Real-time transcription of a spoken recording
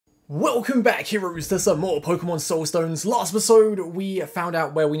Welcome back, heroes, to some more Pokemon Soulstones. Last episode, we found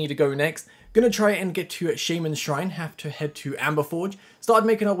out where we need to go next. Gonna try and get to Shaman's Shrine, have to head to Amberforge. Started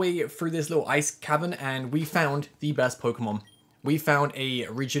making our way through this little ice cavern, and we found the best Pokemon. We found a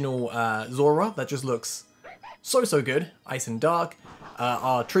regional Zora that just looks so good. Ice and Dark.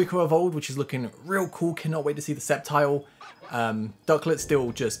 Our Trico evolved, which is looking real cool. Cannot wait to see the Sceptile. Ducklet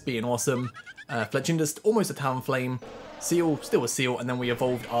still just being awesome. Fletchindus, almost a Talonflame. Seal, still a Seal, and then we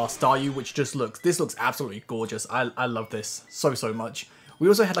evolved our Staryu, which just looks, this looks absolutely gorgeous. I love this so much. We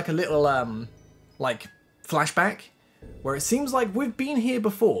also had like a little, like, flashback, where it seems like we've been here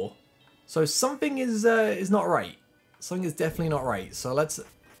before. So something is not right. Something is definitely not right. So let's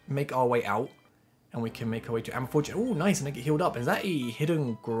make our way out, and we can make our way to Amberforge. Oh, nice, and I get healed up. Is that a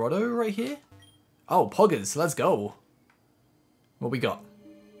hidden grotto right here? Oh, Poggers, let's go. What we got?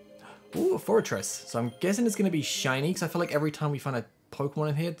 Ooh, a Fortress. So I'm guessing it's going to be shiny, because I feel like every time we find a Pokemon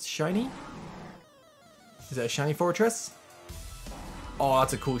in here, it's shiny. Is it a shiny Fortress? Oh,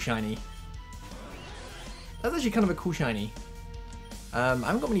 that's a cool shiny. That's actually kind of a cool shiny. I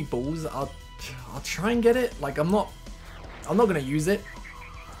haven't got many balls. I'll try and get it. Like, I'm not going to use it.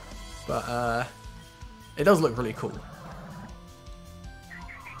 But, it does look really cool.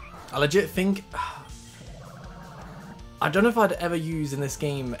 I legit think... I don't know if I'd ever use in this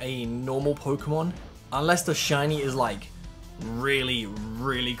game a normal Pokemon, unless the shiny is like really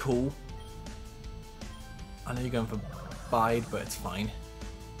cool. I know you're going for Bide, but it's fine.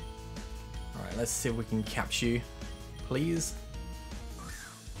 Alright, let's see if we can catch you, please.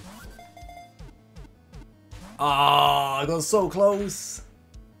 Ah, I got so close.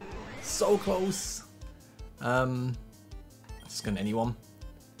 So close. Just gonna anyone.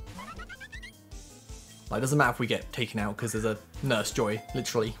 Like, it doesn't matter if we get taken out because there's a Nurse Joy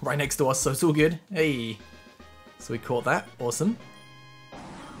literally right next to us, so it's all good. Hey, so we caught that. Awesome.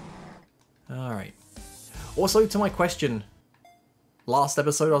 All right. Also, to my question, last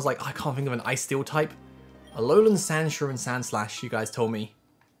episode I was like, I can't think of an Ice Steel type. Alolan Sandshrew and Sandslash, you guys told me.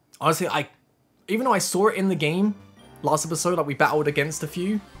 Honestly, even though I saw it in the game last episode, like we battled against a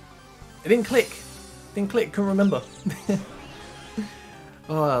few, it didn't click. Couldn't remember.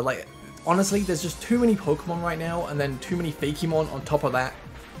 Like. Honestly, there's just too many Pokemon right now, and then too many Fakemon on top of that.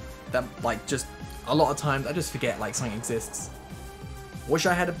 That, like, just a lot of times I just forget, like, something exists. Wish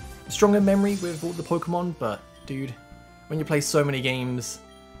I had a stronger memory with all the Pokemon, but, dude, when you play so many games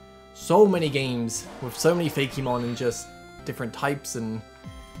with so many Fakemon and just different types, and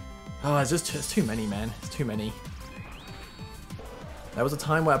it's too many, man. It's too many. There was a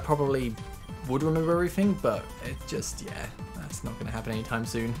time where I probably would remember everything, but it just, yeah, that's not going to happen anytime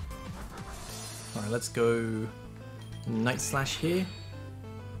soon. Alright, let's go Night Slash here.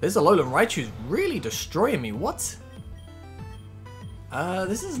 This Alolan Raichu's really destroying me. What?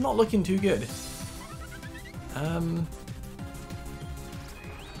 This is not looking too good.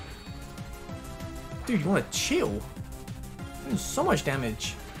 Dude, you want to chill? Doing so much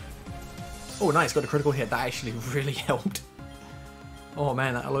damage. Oh, nice, got a critical hit. That actually really helped. Oh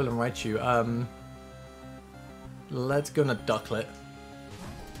man, that Alolan Raichu. Let's go on a Ducklet.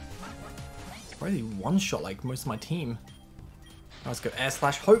 Probably one-shot like most of my team. Let's go Air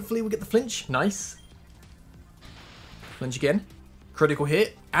Slash. Hopefully we get the flinch. Nice. Flinch again. Critical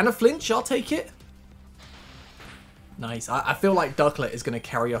hit. And a flinch. I'll take it. Nice. I feel like Ducklet is going to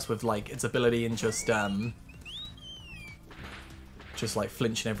carry us with like its ability and just like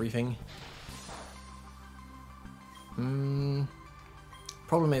flinch and everything.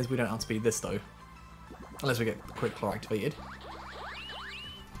 Problem is we don't outspeed this though. Unless we get Quick Claw activated.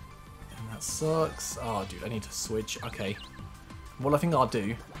 Sucks. Oh, dude, I need to switch. Okay. What I think I'll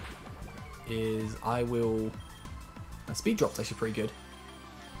do is I will... Speed Drop's actually pretty good.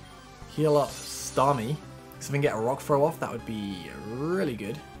 Heal up Starmie. So if I can get a Rock Throw off, that would be really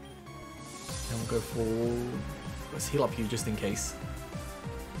good. And we'll go for... Let's heal up you just in case.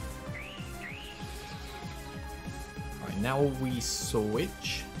 Alright, now we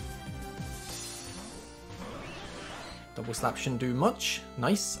switch. Double Slap shouldn't do much.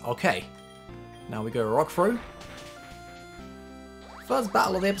 Nice. Okay. Now we go Rock Throw. First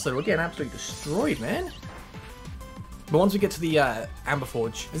battle of the episode, we're getting absolutely destroyed, man. But once we get to the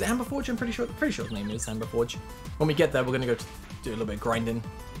Amberforge, is it Amberforge? I'm pretty sure the name is Amberforge. When we get there, we're gonna go do a little bit of grinding.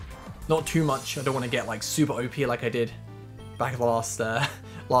 Not too much. I don't want to get like super OP like I did back at the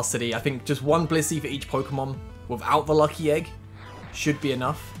last city. I think just one Blissey for each Pokemon without the Lucky Egg should be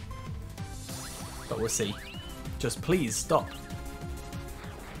enough. But we'll see. Just please stop.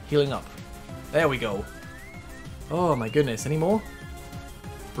 Healing up. There we go. Oh my goodness, any more?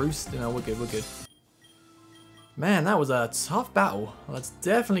 Bruce? No, we're good, we're good. Man, that was a tough battle. Let's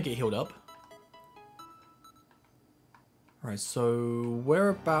definitely get healed up. Alright, so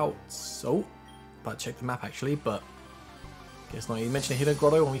whereabouts... Oh, about to check the map actually, but... Guess not. You mentioned a hidden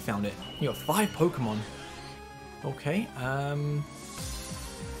grotto when we found it. You got 5 Pokemon. Okay,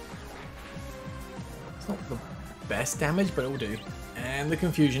 it's not the best damage, but it'll do. And the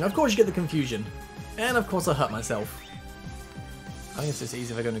confusion. Of course you get the confusion. And of course I hurt myself. I think it's just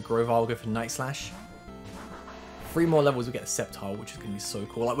easy if I go into Grovyle, I'll go for Night Slash. 3 more levels we get a Sceptile, which is going to be so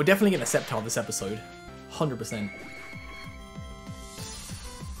cool. Like, we're definitely getting a Sceptile this episode. 100%.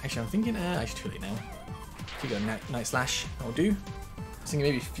 Actually, I'm thinking, actually too late now. If we go Night Slash, that'll do. I was thinking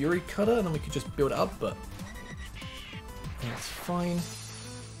maybe Fury Cutter, and then we could just build it up, but... That's fine.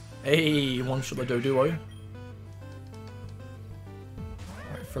 Hey, one-shot the Doduo.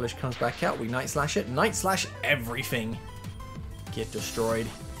 Alright, Frillish comes back out, we Night Slash it. Night Slash everything! Get destroyed.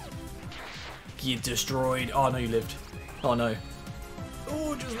 Get destroyed. Oh no, you lived. Oh no.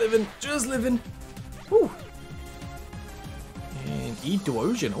 Oh, just living. Just living. Whew. And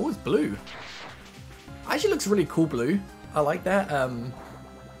Edoosian. Oh, it's blue. Actually looks really cool blue. I like that.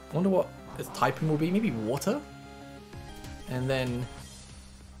 Wonder what its typing will be. Maybe water? And then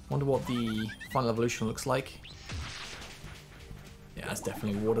wonder what the final evolution looks like. Yeah, that's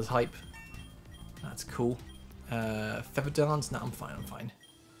definitely water type. That's cool. Feather Dance? No, I'm fine, I'm fine.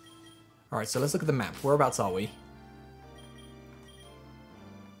 Alright, so let's look at the map. Whereabouts are we?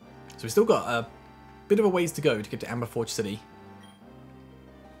 So we've still got a bit of a ways to go to get to Amberforge City.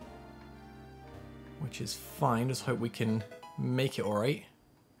 Which is fine, just hope we can make it alright.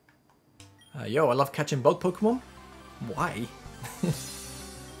 Yo, I love catching bug Pokemon. Why?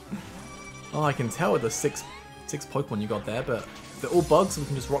 Oh, I can tell with the six Pokemon you got there, but they're all bugs, so we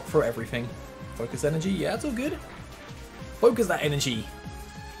can just rock through everything. Focus energy, yeah, it's all good. Focus that energy.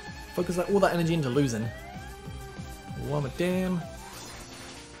 Focus all that energy into losing. One a damn.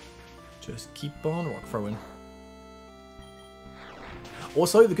 Just keep on rock throwing.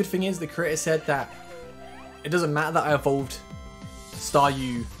 Also, the good thing is the creator said that it doesn't matter that I evolved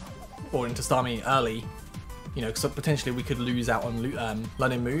Staryu or into Starmie early. You know, because potentially we could lose out on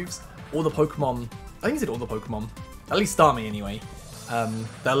learning moves. All the Pokemon, I think he said all the Pokemon, at least Starmie anyway.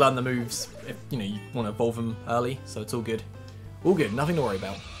 They'll learn the moves if you want to evolve them early, so it's all good. All good, nothing to worry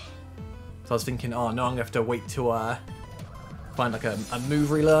about. So I was thinking, oh no, I'm gonna have to wait to find like a move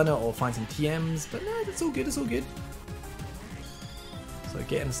relearner or find some TMs, but no, it's all good, it's all good. So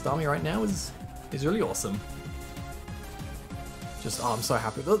getting Starmie right now is really awesome. Just, oh, I'm so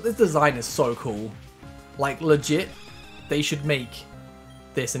happy. This design is so cool. Like legit, they should make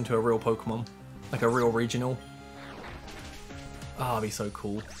this into a real Pokemon, like a real regional. Oh, that'd be so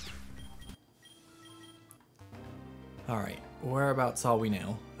cool. Alright, whereabouts are we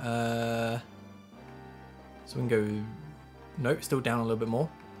now? So we can go... Nope, still down a little bit more.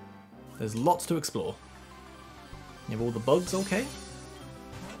 There's lots to explore. You have all the bugs, okay?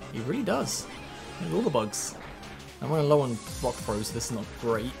 He really does. He has all the bugs. I'm running low on rock throws, so this is not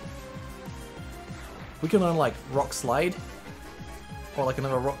great. We can learn like rock slide, or like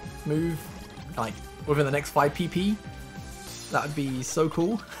another rock move, like within the next 5 PP. That would be so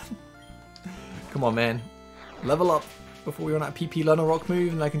cool. Come on, man. Level up before we run out of PP, learn a rock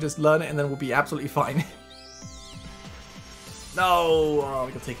move, and I can just learn it and then we'll be absolutely fine. No! Oh,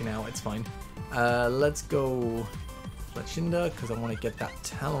 we got taken out. It's fine. Let's go Fletchinder, because I want to get that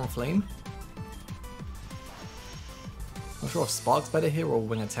Talonflame. I'm not sure if Spark's better here or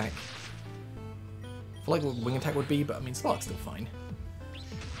Wing Attack. I feel like what Wing Attack would be, but I mean, Spark's still fine.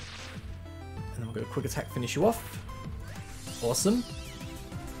 And then we'll go Quick Attack, finish you off. Awesome.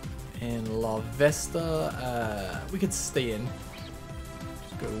 And Larvesta, we could stay in.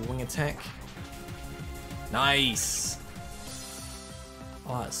 Just go Wing Attack. Nice!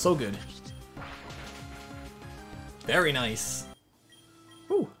 Oh, that's so good. Very nice.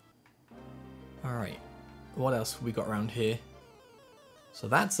 Ooh. Alright. What else have we got around here? So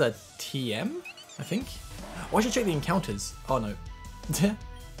that's a TM, I think. Oh, I should check the encounters. Oh, no.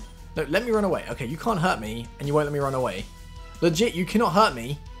 No, let me run away. Okay, you can't hurt me, and you won't let me run away. Legit, you cannot hurt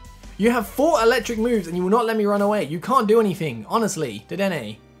me. You have 4 electric moves, and you will not let me run away. You can't do anything, honestly.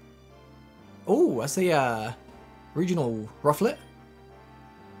 Dedenne. Oh, I see a regional Rufflet.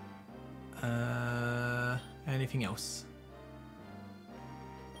 Anything else?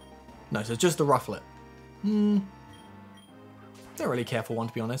 No, so it's just the Rufflet. Don't really care for one,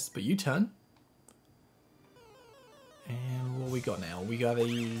 to be honest, but you turn. And what we got now? We got a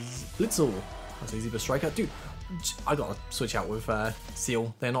Blitzel. That's easy, but Striker. Dude, I gotta switch out with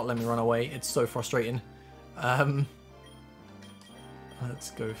Seal. They're not letting me run away. It's so frustrating. Let's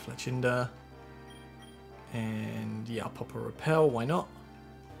go Fletchinder. And yeah, I'll pop a repel, why not?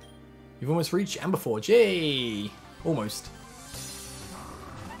 You've almost reached Amber Forge, yay! Almost.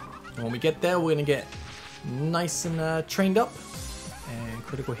 And when we get there, we're gonna get nice and trained up. And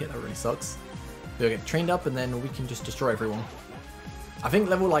critical hit, that really sucks. We'll get trained up and then we can just destroy everyone. I think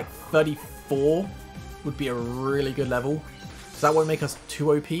level like 34 would be a really good level. So that won't make us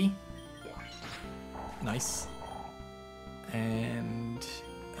too OP. Nice. And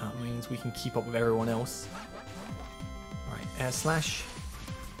that means we can keep up with everyone else. Alright, air slash.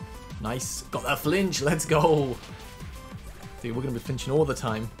 Nice. Got that flinch, let's go. Dude, we're going to be flinching all the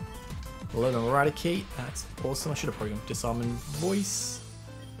time. Learn eradicate, that's awesome. I should have probably gone disarm and voice.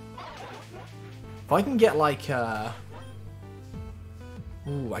 If I can get like ooh,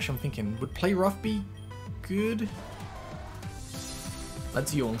 actually I'm thinking, would play rough be good?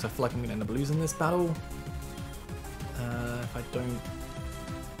 Let's yawn, because I feel like I'm going to end up losing this battle. If I don't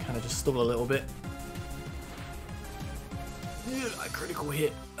kind of just stall a little bit. Yeah,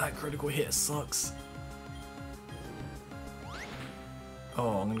 that critical hit sucks.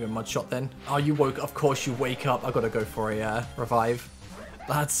 Oh, I'm going to go mud shot then. Oh, you woke, of course you wake up. I've got to go for a revive.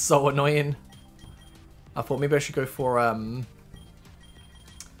 That's so annoying. I thought maybe I should go for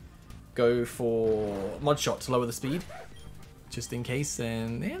mud shot to lower the speed. Just in case,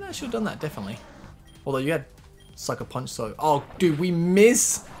 and yeah, I should have done that, definitely. Although you had sucker punch, so... Oh, dude, we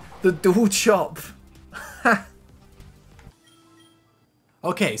miss the dual chop.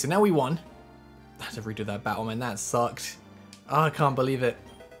 Okay, so now we won. I had to redo that battle, man, that sucked. Oh, I can't believe it.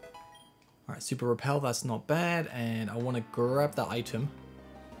 Alright, super repel, that's not bad, and I want to grab that item.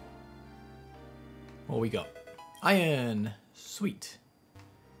 What we got? Iron! Sweet.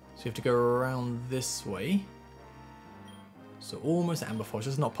 So you have to go around this way. So almost Amber Forge,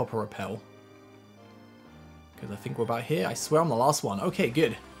 just not pop a repel. Because I think we're about here. I swear I'm the last one. Okay,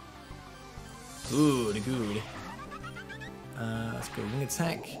 good. Good. Let's go wing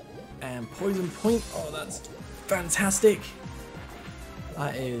attack and poison point. Oh, that's fantastic.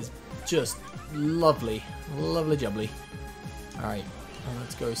 That is just lovely. Lovely jubbly. Alright,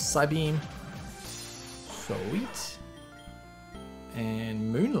 let's go Psybeam. Sweet.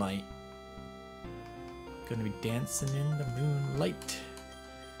 And Moonlight. Gonna be dancing in the moonlight.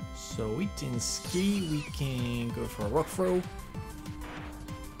 Sweet. In ski, we can go for a rock throw.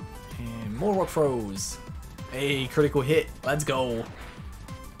 And more rock throws. Hey, critical hit. Let's go.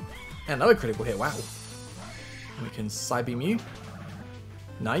 And another critical hit. Wow. We can Psybeam you.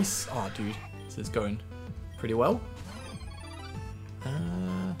 Nice. Oh, dude. This is going pretty well. I don't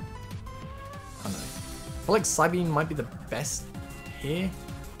know. I feel like Psybeam might be the best here.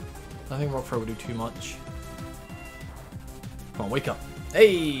 I think rock throw would do too much. Come on, wake up.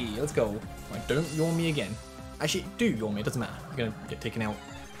 Hey, let's go. Right, don't yawn me again. Actually, do yawn me, it doesn't matter. You're gonna get taken out.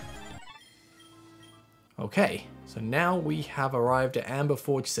 Okay, so now we have arrived at Amber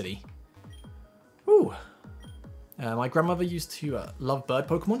Forge City. Woo! My grandmother used to love bird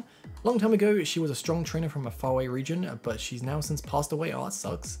Pokemon. A long time ago, she was a strong trainer from a faraway region, but she's now since passed away. Oh, that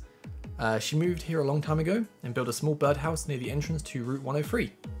sucks. She moved here a long time ago and built a small birdhouse near the entrance to Route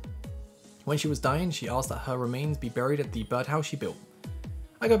 103. When she was dying, she asked that her remains be buried at the birdhouse she built.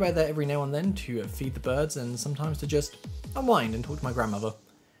 I go by there every now and then to feed the birds and sometimes to just unwind and talk to my grandmother.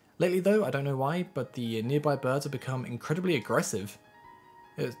 Lately though, I don't know why, but the nearby birds have become incredibly aggressive.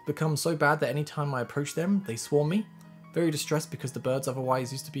 It's become so bad that anytime I approach them, they swarm me. Very distressed because the birds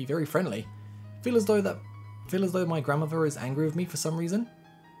otherwise used to be very friendly. Feel as though my grandmother is angry with me for some reason.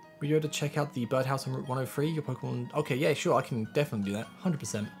 Would you able to check out the birdhouse on Route 103? Your Pokemon... Okay, yeah, sure, I can definitely do that. 100%.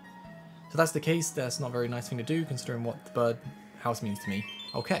 So if that's the case, that's not a very nice thing to do considering what the birdhouse means to me.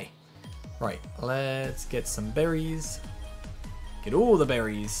 Okay. Right, let's get some berries. Get all the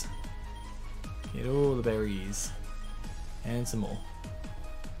berries. Get all the berries. And some more.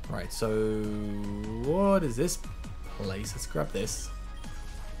 Right, so what is this place? Let's grab this.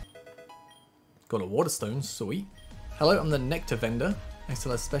 Got a water stone, sweet. Hello, I'm the nectar vendor. I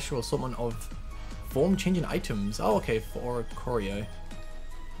sell a special assortment of form changing items. Oh, okay, for Corio.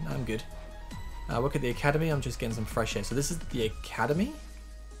 No, I'm good. Work at the academy, I'm just getting some fresh air. So this is the academy?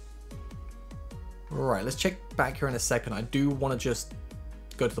 Right, let's check back here in a second. I do want to just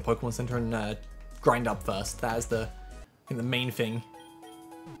go to the Pokemon Center and grind up first. That is I think the main thing.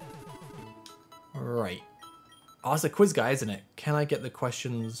 Right. Oh, it's a quiz guy, isn't it? Can I get the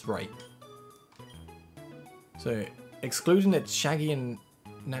questions right? So, excluding its shaggy and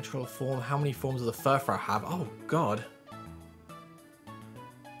natural form, how many forms of the Furfrou have? Oh, God.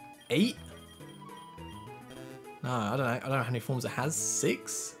 8? No, I don't know. I don't know how many forms it has.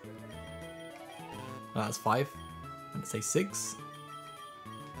 6? No, that's 5. Let's say 6.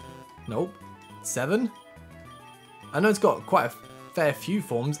 Nope. 7? I know it's got quite a fair few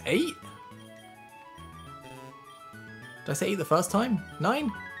forms. 8? Did I say 8 the first time?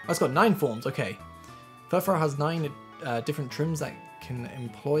 9? Oh, it's got 9 forms, okay. Furfur has 9 different trims that can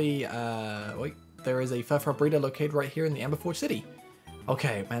employ... wait, there is a Furfur breeder located right here in the Amberforge City.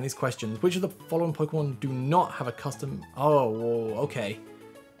 Okay, man, these questions. Which of the following Pokemon do not have a custom... Oh, whoa, okay.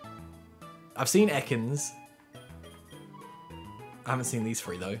 I've seen Ekans. I haven't seen these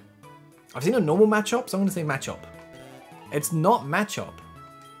 3, though. I've seen a normal Machop, so I'm going to say Machop. It's not Machop.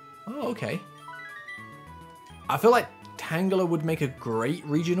 Oh, okay. I feel like Tangela would make a great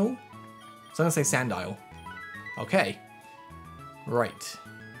regional, so I'm going to say Sandile. Okay. Right.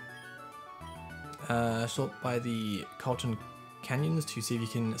 Sort by the Carlton Canyons to see if you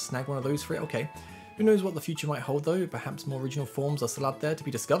can snag one of those for it. Okay. Who knows what the future might hold, though? Perhaps more regional forms are still out there to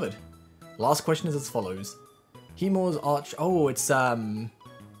be discovered. Last question is as follows. Hemor's Arch... Oh, it's, Durant.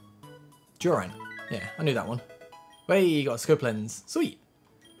 Yeah, I knew that one. Hey, you got a scope lens. Sweet.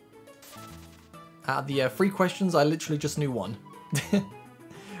 Out of the 3 questions, I literally just knew 1.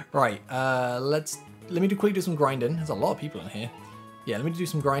 Right, let me quickly do some grinding. There's a lot of people in here. Yeah, let me do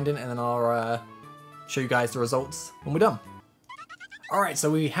some grinding and then I'll show you guys the results when we're done. Alright, so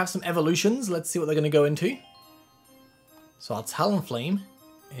we have some evolutions. Let's see what they're going to go into. So our Talonflame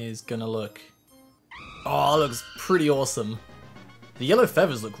is going to look... Oh, it looks pretty awesome. The yellow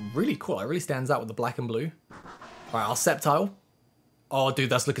feathers look really cool. It really stands out with the black and blue. Alright, our Sceptile. Oh, dude,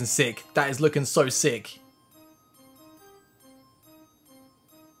 that's looking sick. That is looking so sick.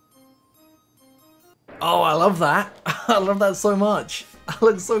 Oh, I love that. I love that so much. That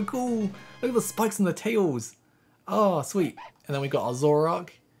looks so cool. Look at the spikes in the tails. Oh, sweet. And then we got our Zoroark.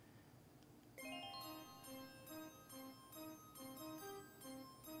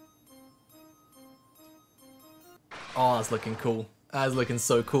 Oh, that's looking cool. That's looking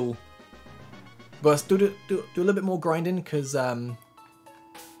so cool. But do a little bit more grinding because I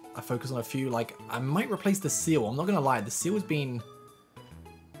focus on a few. Like, I might replace the seal. I'm not going to lie. The seal has been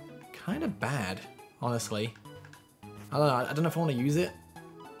kind of bad, honestly. I don't know. I don't know if I want to use it.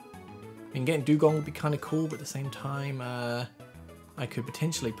 I mean, getting Dugong would be kind of cool, but at the same time, I could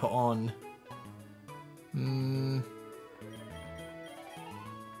potentially put on...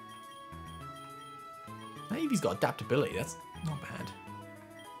 Maybe he's got adaptability. That's not bad.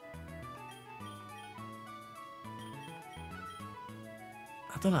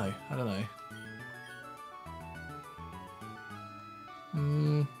 I don't know. I don't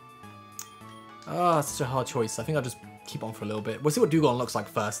know. Oh, it's such a hard choice. I think I'll just keep on for a little bit. We'll see what Dugong looks like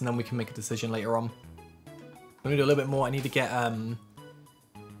first, and then we can make a decision later on. Let me do a little bit more. I need to get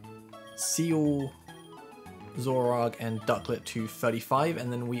Seal, Zoroark, and Ducklet to 35,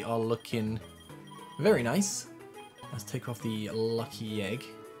 and then we are looking very nice. Let's take off the Lucky Egg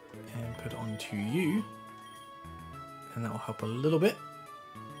and put it onto you, and that will help a little bit.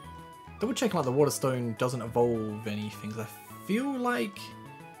 Double checking like the Water Stone doesn't evolve anything, 'cause I feel like...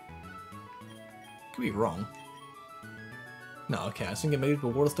 Could be wrong. No, okay, I was thinking maybe the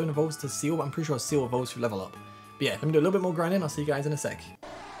Water Stone evolves to Seal, but I'm pretty sure Seal evolves to level up. But yeah, let me do a little bit more grinding. I'll see you guys in a sec.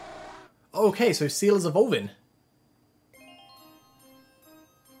 Okay, so Seal is evolving.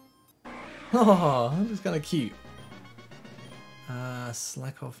 Oh, that looks kind of cute.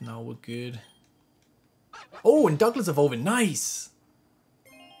 Slack off now, we're good. Oh, and Douglas evolving, nice!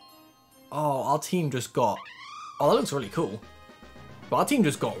 Oh, our team just got... Oh, that looks really cool. But our team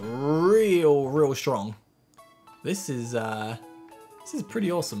just got real strong. This is pretty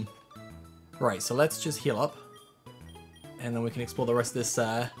awesome. Right, so let's just heal up. And then we can explore the rest of this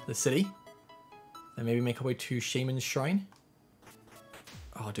the city. And maybe make our way to Shaman's Shrine.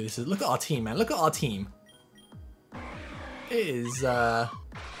 Oh, dude, look at our team, man. Look at our team. It is,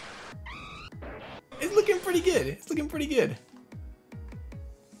 it's looking pretty good. It's looking pretty good.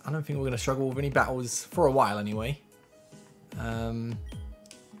 I don't think we're going to struggle with any battles for a while anyway. So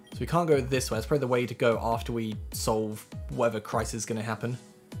we can't go this way. That's probably the way to go after we solve whatever crisis is going to happen.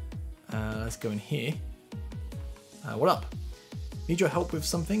 Let's go in here. What up? Need your help with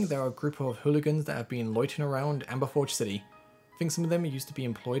something? There are a group of hooligans that have been loitering around Amberforge City. I think some of them used to be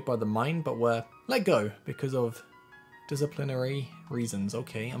employed by the mine, but were let go because of disciplinary reasons.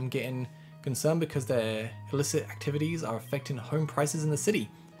 Okay, I'm getting concerned because their illicit activities are affecting home prices in the city.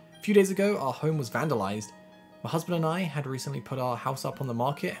 A few days ago, our home was vandalized. My husband and I had recently put our house up on the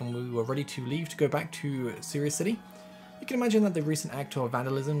market and we were ready to leave to go back to Sirius City. You can imagine that the recent act of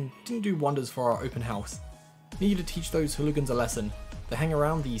vandalism didn't do wonders for our open house. I need you to teach those hooligans a lesson. They hang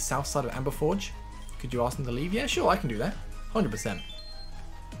around the south side of Amberforge. Could you ask them to leave? Yeah, sure, I can do that. 100%. So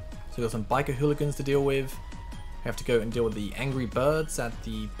we've got some biker hooligans to deal with. We have to go and deal with the angry birds at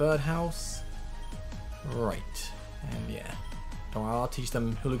the birdhouse. Right. And yeah, don't worry, I'll teach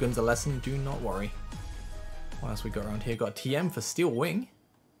them hooligans a lesson, do not worry. What else we got around here? Got a TM for Steel Wing.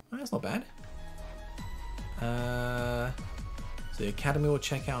 Oh, that's not bad. So the academy we'll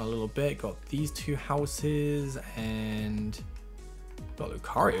check out in a little bit. Got these two houses and got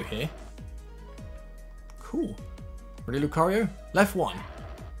Lucario here. Cool. Ready, Lucario? Left one.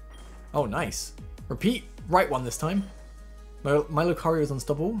 Oh, nice. Repeat, right one this time. My Lucario is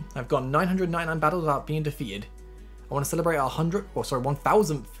unstoppable. I've got 999 battles without being defeated. I want to celebrate our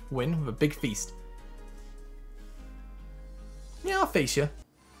 1000th win with a big feast. Yeah, I'll face you.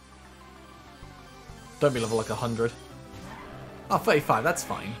 Don't be level like 100. Oh, 35, that's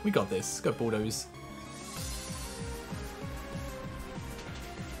fine. We got this. Go Bulldoze.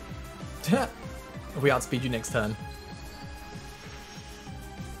 We outspeed you next turn.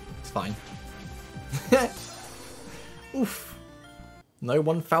 It's fine. Oof. No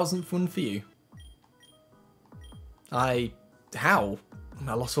 1000th win for you. How?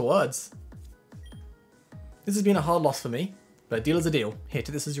 I lost for words. This has been a hard loss for me, but a deal is a deal. Here,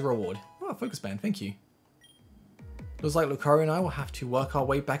 take this as your reward. Oh, focus band, thank you. Looks like Lucario and I will have to work our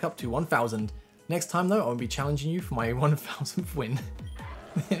way back up to 1000. Next time though, I will be challenging you for my 1000th win.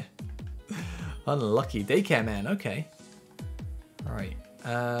 Unlucky. Daycare man, okay. Alright,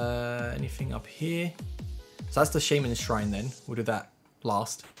 anything up here? So that's the Shaman Shrine then. We'll do that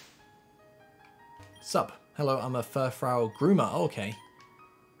last. Sup? Hello, I'm a Furfrau groomer. Oh, okay.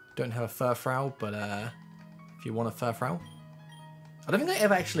 Don't have a Furfrau, but if you want a Furfrau. I don't think I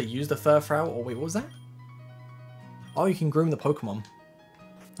ever actually used a Furfrau. Or wait, what was that? Oh, you can groom the Pokemon.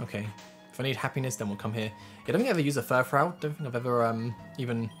 Okay. If I need happiness, then we'll come here. Yeah, I don't think I ever used a Furfrau. Don't think I've ever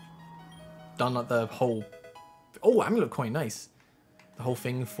even done like the whole... Oh, Amulet Coin, nice. The whole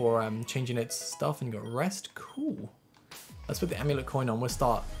thing for changing its stuff, and you got rest. Cool. Let's put the Amulet Coin on. We'll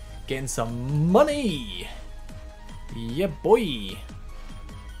start getting some money. Yeah, boy.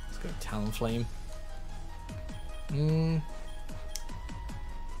 Let's go Talonflame. I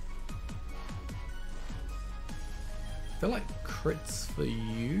feel like crits for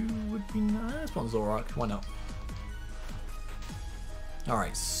you would be nice. One Zoroark, why not?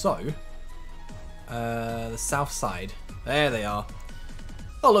 Alright, so the south side. There they are.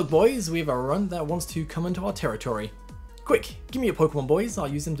 Oh look boys, we have a runt that wants to come into our territory. Quick, give me your Pokemon boys, I'll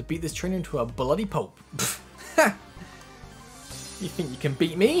use them to beat this trainer into a bloody pulp. You think you can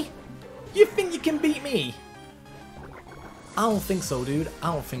beat me? You think you can beat me? I don't think so, dude.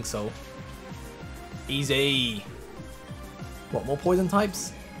 I don't think so. Easy. What, more poison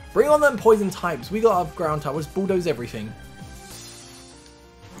types? Bring on them poison types. We got a ground type. Let's bulldoze everything.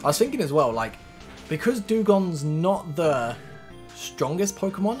 I was thinking as well, like, because Dewgong's not the strongest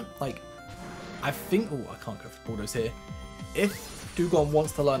Pokemon, like, I think... Oh, I can't go for bulldoze here. If Dewgong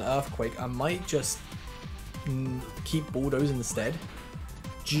wants to learn Earthquake, I might just keep bulldoze instead.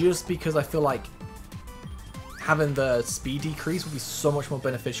 Just because I feel like having the speed decrease would be so much more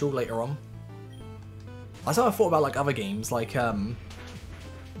beneficial later on. That's how I thought about like other games, like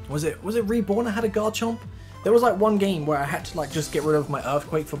was it Reborn I had a Garchomp? There was like one game where I had to like just get rid of my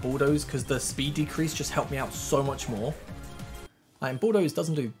Earthquake for Bulldoze because the speed decrease just helped me out so much more. And Bulldoze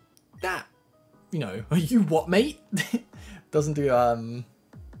doesn't do that, you know. You what, mate? Doesn't do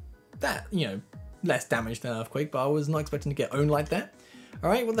that, you know, less damage than Earthquake, but I was not expecting to get owned like that.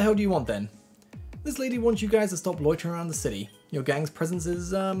 Alright, what the hell do you want then? This lady wants you guys to stop loitering around the city. Your gang's presence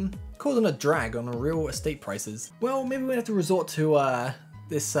is causing a drag on real estate prices. Well, maybe we'd have to resort to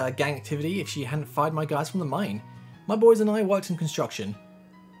this gang activity if she hadn't fired my guys from the mine. My boys and I worked in construction.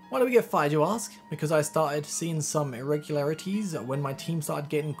 Why did we get fired, you ask? Because I started seeing some irregularities when my team started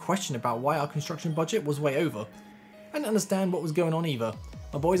getting questioned about why our construction budget was way over. I didn't understand what was going on either.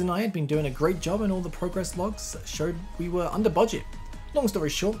 My boys and I had been doing a great job and all the progress logs showed we were under budget. Long story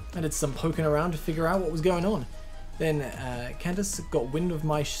short, I did some poking around to figure out what was going on. Then Candace got wind of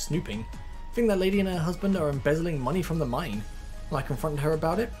my snooping. I think that lady and her husband are embezzling money from the mine. When I confronted her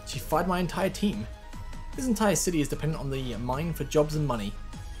about it, she fired my entire team. This entire city is dependent on the mine for jobs and money.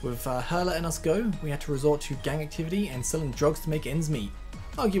 With her letting us go, we had to resort to gang activity and selling drugs to make ends meet.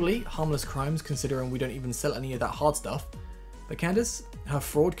 Arguably, harmless crimes considering we don't even sell any of that hard stuff. But Candace, her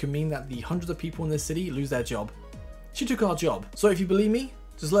fraud could mean that the hundreds of people in this city lose their job. She took our job, so if you believe me,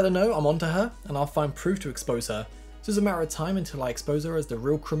 just let her know I'm onto her and I'll find proof to expose her. It's just a matter of time until I expose her as the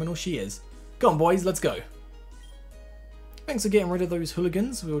real criminal she is. Go on boys, let's go. Thanks for getting rid of those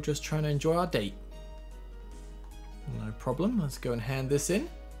hooligans, we were just trying to enjoy our date. No problem, let's go and hand this in.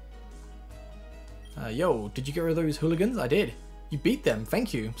 Yo, did you get rid of those hooligans? I did. You beat them,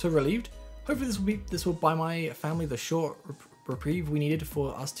 thank you, I'm so relieved. Hopefully this will buy my family the short reprieve we needed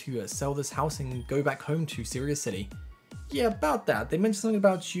for us to sell this house and go back home to Sirius City. Yeah, about that. They mentioned something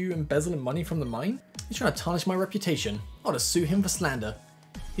about you embezzling money from the mine. He's trying to tarnish my reputation. I'll just sue him for slander.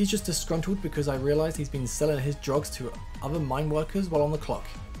 He's just disgruntled because I realized he's been selling his drugs to other mine workers while on the clock.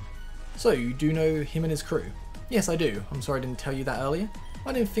 So, you do know him and his crew? Yes, I do. I'm sorry I didn't tell you that earlier.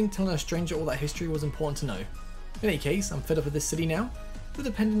 I didn't think telling a stranger all that history was important to know. In any case, I'm fed up with this city now. The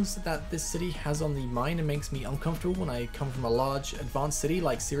dependence that this city has on the mine and makes me uncomfortable when I come from a large, advanced city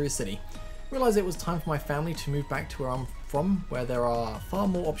like Sirius City. I realized it was time for my family to move back to where I'm from, where there are far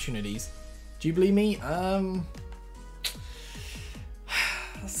more opportunities. Do you believe me?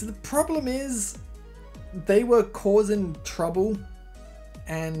 So the problem is, they were causing trouble,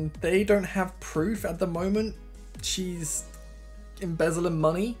 and they don't have proof at the moment. She's embezzling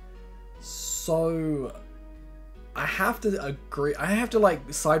money, so I have to agree. I have to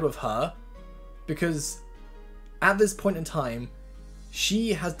like side with her, because at this point in time,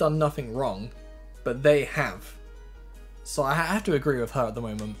 she has done nothing wrong, but they have. So I have to agree with her at the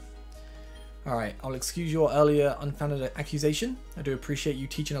moment. Alright, I'll excuse your earlier unfounded accusation. I do appreciate you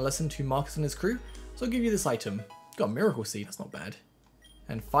teaching a lesson to Marcus and his crew, so I'll give you this item. Got a miracle seed, that's not bad.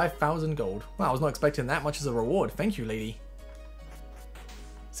 And 5,000 gold. Wow, I was not expecting that much as a reward. Thank you, lady.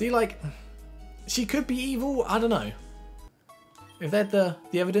 See, like, she could be evil, I don't know. If they had the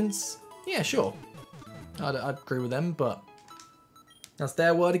evidence, yeah, sure. I'd agree with them, but that's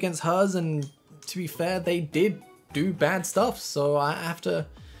their word against hers, and to be fair, they did do bad stuff, so I have to,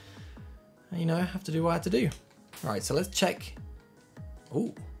 you know, have to do what I have to do. Alright, so let's check.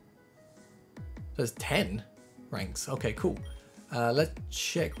 Ooh. There's 10 ranks. Okay, cool. Let's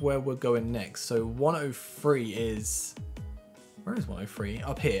check where we're going next. So 103 is... Where is 103?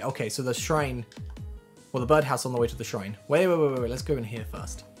 Up here. Okay, so the shrine... Well, the birdhouse on the way to the shrine. Wait. Let's go in here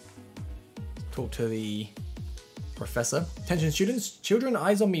first. Talk to the professor. Attention students. Children,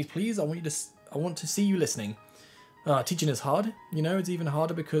 eyes on me, please. I want to see you listening. Teaching is hard. You know, it's even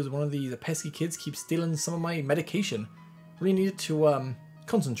harder because one of the pesky kids keeps stealing some of my medication. Really needed to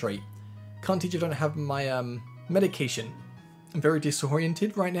concentrate. Can't teach if I don't have my medication. I'm very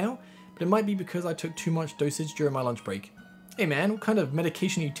disoriented right now, but it might be because I took too much dosage during my lunch break. Hey man, what kind of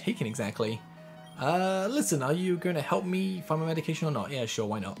medication are you taking exactly? Listen, are you going to help me find my medication or not? Yeah, sure,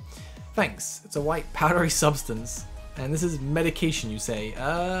 why not? Thanks. It's a white powdery substance. And this is medication, you say?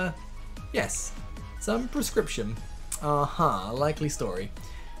 Yes. Some prescription. Likely story.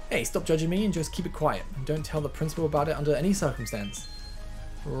 Hey, stop judging me and just keep it quiet. And don't tell the principal about it under any circumstance.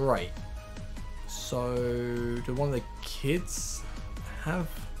 Right. So, do one of the kids have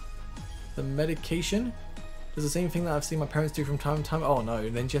the medication? Does the same thing that I've seen my parents do from time to time? Oh no,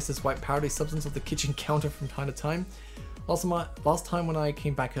 then just this white powdery substance off the kitchen counter from time to time. Last time when I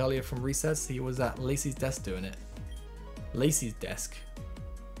came back earlier from recess, he was at Lacey's desk doing it. Lacey's desk.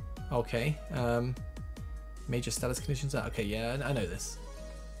 Okay, major status conditions. Okay, yeah, I know this.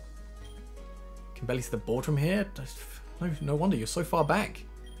 Can barely see the board from here. No wonder you're so far back.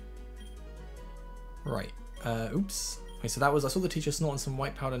 Right. Oops. Okay, so that was, I saw the teacher snorting some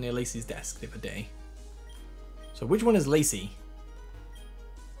white powder near Lacey's desk the other day. So which one is Lacey?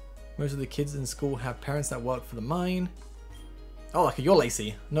 Most of the kids in school have parents that work for the mine. Oh, okay, you're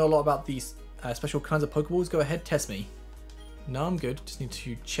Lacey. Know a lot about these special kinds of Pokeballs. Go ahead, test me. No, I'm good. Just need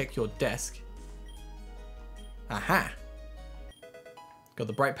to check your desk. Aha! Got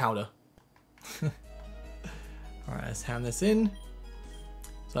the bright powder. Alright, let's hand this in.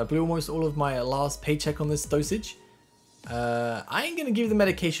 So I blew almost all of my last paycheck on this dosage. I ain't gonna give you the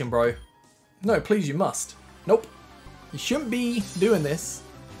medication, bro. No, please, you must. Nope. You shouldn't be doing this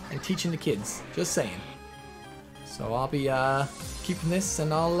and teaching the kids. Just saying. So I'll be keeping this,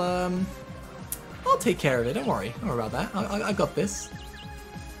 and I'll take care of it. Don't worry. Don't worry about that. I got this.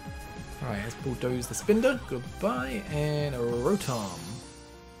 Alright, let's bulldoze the Spinder. Goodbye. And a Rotom.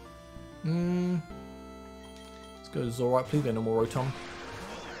 Let's go Zorite. Please be no more Rotom.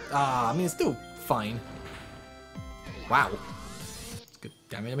 I mean, it's still fine. Wow. It's good.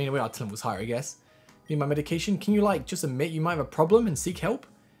 Damn it. I mean, our talent was higher, I guess. Need my medication? Can you, like, just admit you might have a problem and seek help?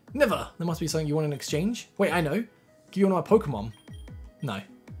 Never. There must be something you want in exchange. Wait, I know. Give you one of my Pokemon. No.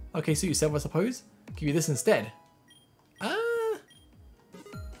 Okay, suit yourself, I suppose. Give you this instead.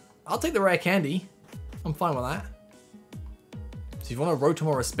 I'll take the rare candy. I'm fine with that. So if you want a Rotom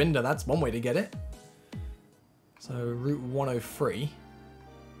or a Spinder, that's one way to get it. So, Route 103.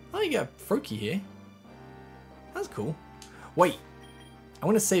 Oh, you get a Froakie here. That's cool. Wait. I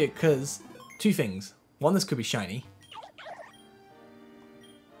want to save it because two things. One, this could be shiny.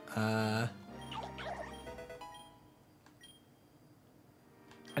 I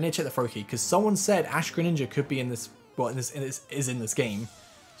need to check the Froakie because someone said Ash Greninja could be in this well, is in this game.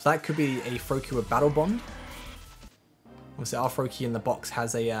 So that could be a Froakie with Battle Bond. Obviously, our Froakie in the box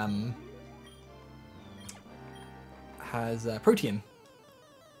has a Protean.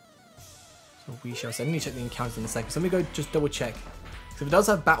 So we shall see. I need to check the encounters in a second. So let me go just double check. So if it does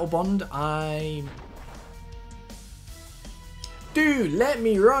have Battle Bond, Dude, let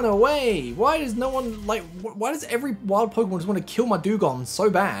me run away! Why does no one, like, why does every wild Pokemon just want to kill my Dugong so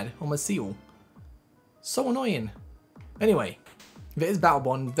bad? Or my Seal? So annoying. Anyway, if it is Battle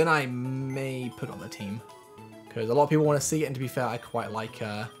Bond, then I may put it on the team. Because a lot of people want to see it, and to be fair, I quite like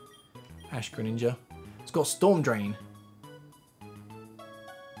Ash Greninja. It's got Storm Drain.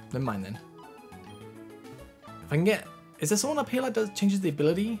 Never mind then. If I can get... Is there someone up here that changes the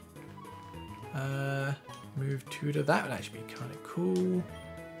ability? Move 2 to that would actually be kind of cool.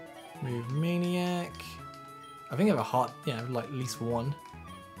 Move Maniac. I think I have a heart, yeah, like at least one.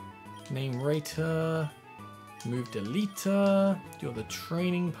 Name Rater. Move Deleter. You're the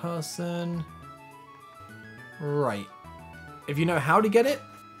training person. Right. If you know how to get it,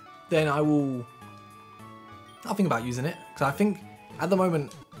 then I'll think about using it. Because I think at the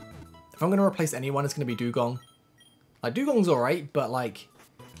moment, if I'm going to replace anyone, it's going to be Dugong. Like, Dugong's alright, but like,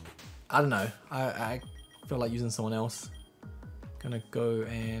 I don't know. I feel like using someone else. Gonna go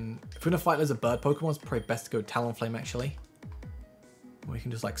and... If we're gonna fight loads of bird Pokemon, it's probably best to go Talonflame actually. We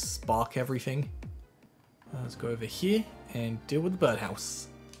can just like spark everything. Let's go over here and deal with the birdhouse.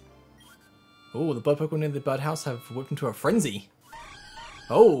 Oh, the bird Pokemon in the birdhouse have whipped into a frenzy.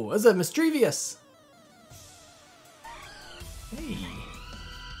 Oh, there's a Mischievous. Hey.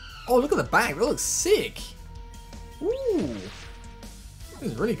 Oh, look at the back. That looks sick. Ooh.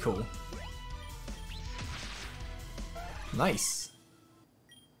 This is really cool. Nice.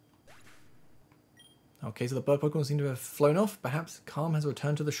 Okay, so the bird Pokemon seem to have flown off. Perhaps Calm has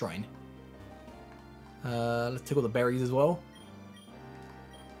returned to the shrine. Let's take all the berries as well.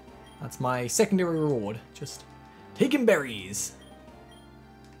 That's my secondary reward. Just taking berries.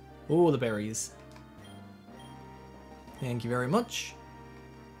 All the berries. Thank you very much.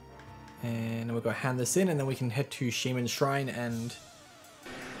 And then we'll go hand this in, and then we can head to Shaman's Shrine and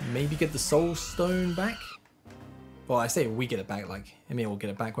maybe get the Soul Stone back. Well, I say we get it back, like, Emil will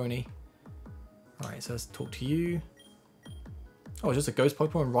get it back, won't he? Alright, so let's talk to you. Oh, it's just a ghost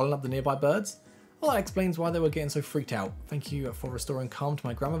Pokemon rolling up the nearby birds? Well, that explains why they were getting so freaked out. Thank you for restoring calm to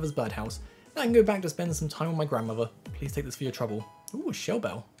my grandmother's birdhouse. Now I can go back to spend some time with my grandmother. Please take this for your trouble. Ooh, a Shell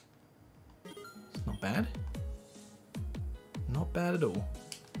Bell. It's not bad. Not bad at all.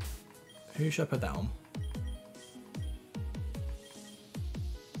 Who should I put that on?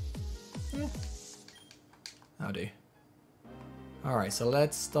 Yeah. That'll do. Alright, so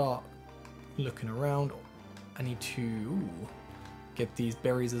let's start looking around. I need to get these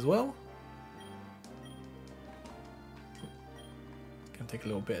berries as well. It's gonna take a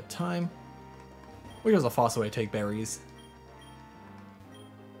little bit of time. Which is a faster way to take berries.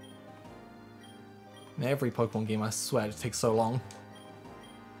 In every Pokemon game, I swear it takes so long.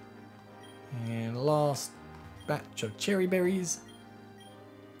 And last batch of cherry berries.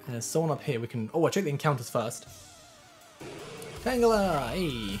 And there's someone up here we can... Oh, I'll check the encounters first. Tangela!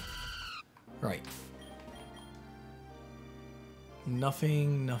 Hey! Right.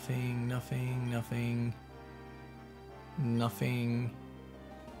 Nothing, nothing, nothing, nothing. Nothing.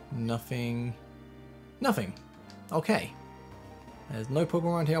 Nothing. Nothing. Okay. There's no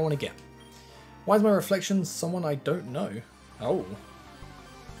Pokemon around here I want to get. Why is my reflection someone I don't know? Oh.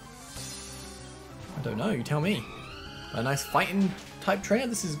 I don't know, you tell me. A nice fighting type trainer,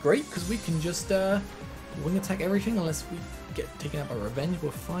 this is great because we can just wing attack everything unless we get taken out by revenge.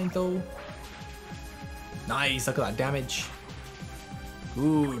 We're fine though. Nice, look at that damage.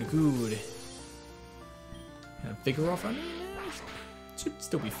 Good, good. Vigoroth, I mean, should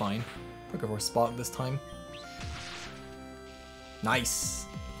still be fine. I'll go for a Spark this time. Nice.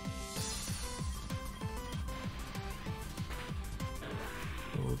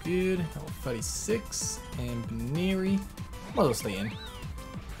 All good. Level 36 and Baneri. Might as well stay in.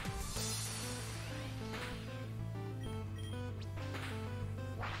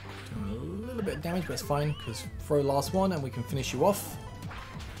 Doing a little bit of damage, but it's fine because throw last one and we can finish you off.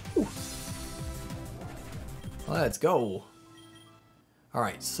 Ooh. Let's go.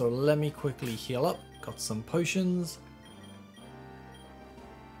 Alright, so let me quickly heal up. Got some potions.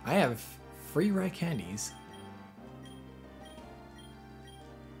 I have 3 rare candies.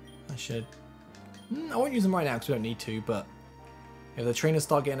 I should... I won't use them right now because we don't need to, but if the trainers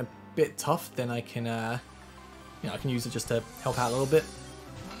start getting a bit tough, then I can, you know, I can use it just to help out a little bit.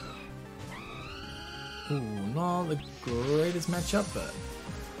 Ooh, not the greatest matchup, but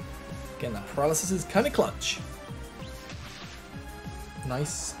again, that paralysis is kind of clutch.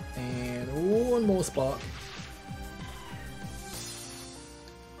 Nice. And one more spark.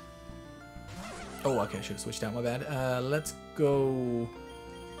 Oh, okay, I should have switched out, my bad. Let's go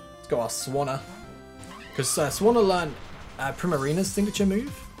our Swanna. Because Swanna learned Primarina's signature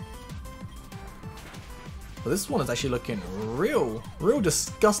move. But this one is actually looking real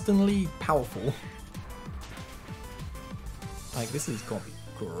disgustingly powerful. Like, this is gonna be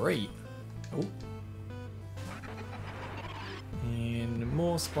great. Oh. And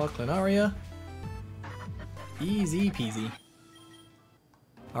more Sparklinaria. Easy peasy.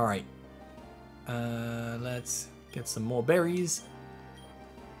 Alright. Let's get some more berries.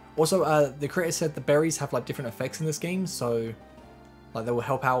 Also, the creator said the berries have like different effects in this game, so like they will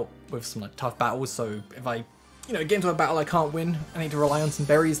help out with some like tough battles. So if I, get into a battle I can't win, I need to rely on some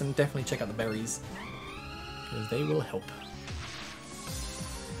berries, then definitely check out the berries because they will help.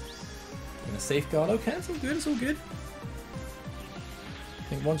 Gonna safeguard. Okay, it's all good. It's all good. I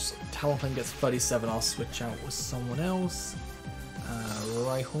think once Talonflame gets 37, I'll switch out with someone else.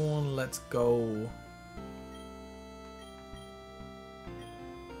 Rhyhorn, let's go.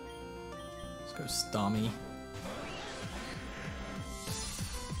 Let's go Starmie.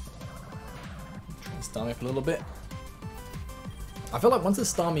 Try and Starmie up a little bit. I feel like once a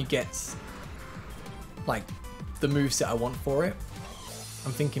Starmie gets like the moveset I want for it,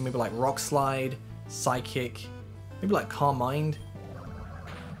 I'm thinking maybe like Rock Slide, Psychic, maybe like Calm Mind.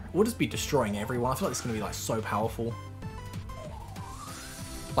 We'll just be destroying everyone. I feel like it's gonna be like so powerful.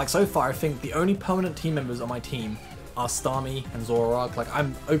 Like so far, I think the only permanent team members on my team are Starmie and Zoroark. Like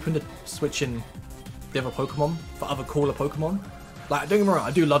I'm open to switching the other Pokemon for other cooler Pokemon. Like don't get me wrong,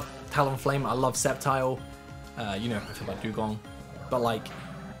 I do love Talonflame, I love Sceptile, I feel like Dugong. But like,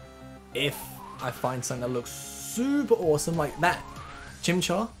 if I find something that looks super awesome, like that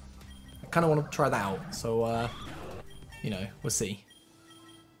Chimchar, I kind of want to try that out. So, we'll see.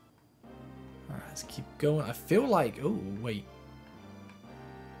 Alright, let's keep going. I feel like, oh wait.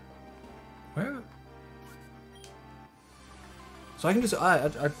 Where? So I can just, I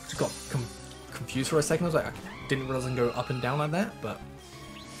just got confused for a second. I was like, I didn't realize I can go up and down like that. But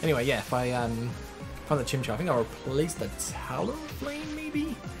anyway, yeah, if I find the Chimchar, I think I'll replace the Talonflame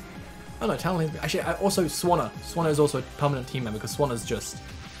maybe? Oh no, Talonflame. Actually, also Swanna. Swanna is also a permanent team member because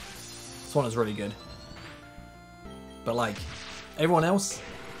Swanna's really good. But like, everyone else,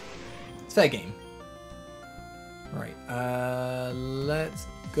 it's fair game. Alright, let's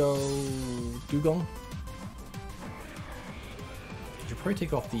go Dugong. Should probably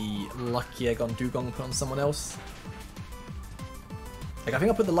take off the Lucky Egg on Dugong and put on someone else. Like I think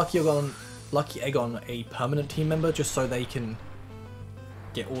I'll put the Lucky Egg on a permanent team member just so they can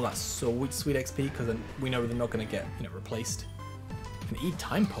get all that sweet XP, because then we know they're not going to get replaced. Can eat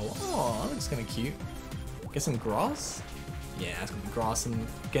Time Pole. Oh, that looks kind of cute. Get some grass. Yeah, it's gonna be grass and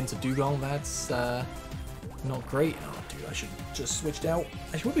get into Dugong. That's not great. Oh, dude, I should just switched out.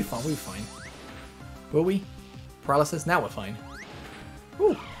 Actually, we'll be fine. We'll be fine. Will we? Paralysis. Now we're fine.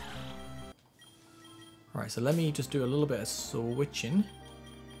 Woo. All right, so let me just do a little bit of switching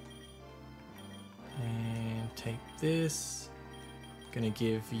and take this. Gonna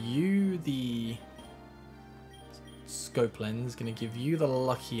give you the Scope Lens. Gonna give you the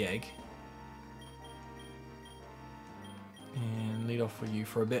Lucky Egg. And lead off with you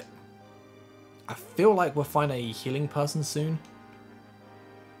for a bit. I feel like we'll find a healing person soon.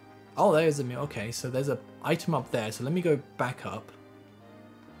 Oh, there's a meal. Okay, so there's an item up there. So let me go back up.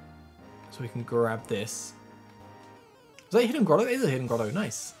 So we can grab this. Is that a hidden grotto? It is a hidden grotto.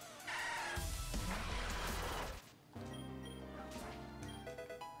 Nice.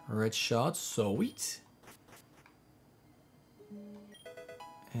 Red shard. Sweet.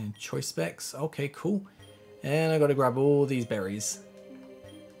 And choice specs. Okay, cool. And I gotta grab all these berries.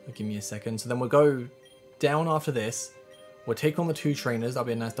 Give me a second. So then we'll go down after this. We'll take on the two trainers. That'll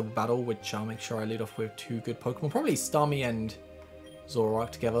be a nice double battle, which I'll make sure I lead off with two good Pokemon. Probably Starmie and Zoroark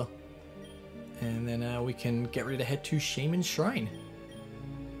together. And then we can get ready to head to Shaman's Shrine.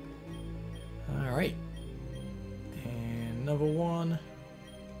 Alright. And another one.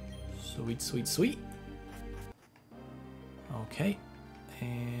 Sweet, sweet, sweet. Okay.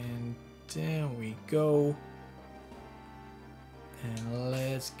 And down we go. And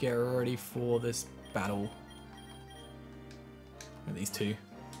let's get ready for this battle with these two.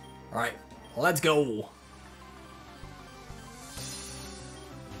 Alright, let's go!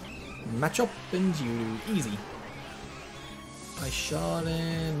 Match up and you easy. Ice Shard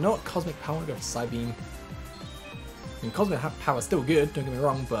and not Cosmic Power, go for Psybeam. I mean, Cosmic Power is still good, don't get me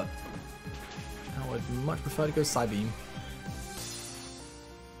wrong, but I would much prefer to go Psybeam.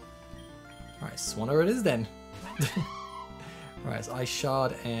 Alright, Swanna it is then. Alright, it's Ice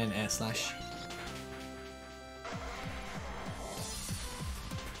Shard and Air Slash.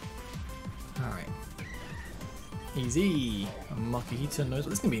 Alright. Easy. Makihita knows.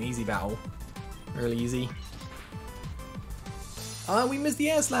 This is going to be an easy battle. Really easy. We missed the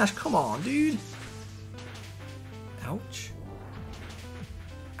Air Slash. Come on, dude. Ouch.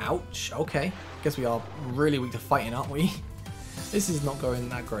 Ouch. Okay. Guess we are really weak to fighting, aren't we? This is not going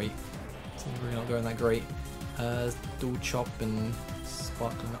that great. This is really not going that great. Dual Chop and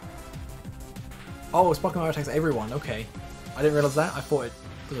Sparkling. Oh, Sparkling attacks everyone. Okay. I didn't realize that. I thought it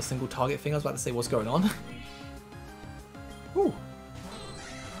was a single target thing. I was about to say what's going on. Ooh.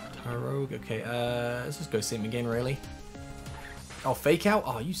 Tyrogue. Okay, let's just go see him again, really. Oh, Fake Out?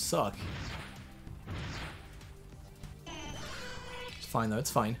 Oh, you suck. It's fine, though. It's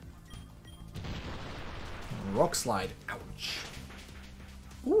fine. Rock Slide. Ouch.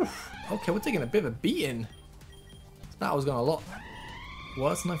 Oof. Okay, we're taking a bit of a beating. This battle was going a lot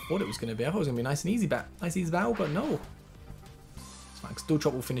worse than I thought it was going to be. I thought it was going to be a nice and easy battle, but no. It's fine. Dual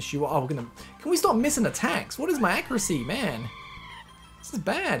Chop will finish you. Oh, we're going to... Can we stop missing attacks? What is my accuracy, man? This is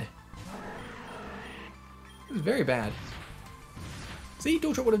bad. This is very bad. See,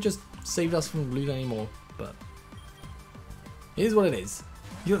 Dual Chop would have just saved us from losing anymore, but it is what it is.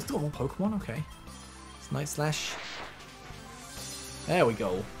 You still got more Pokemon? Okay. It's Night Slash. There we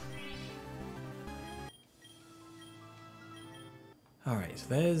go. Alright, so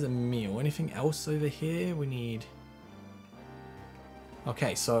there's a meal. Anything else over here we need?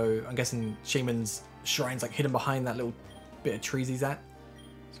 Okay, so I'm guessing Shaman's Shrine's like hidden behind that little bit of trees he's at.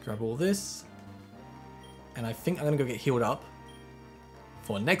 Let's grab all this. And I think I'm going to go get healed up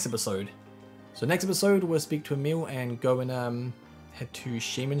for next episode. So next episode we'll speak to Emil and go and head to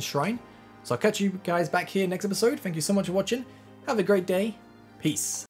Shaman's Shrine. So I'll catch you guys back here next episode. Thank you so much for watching. Have a great day. Peace.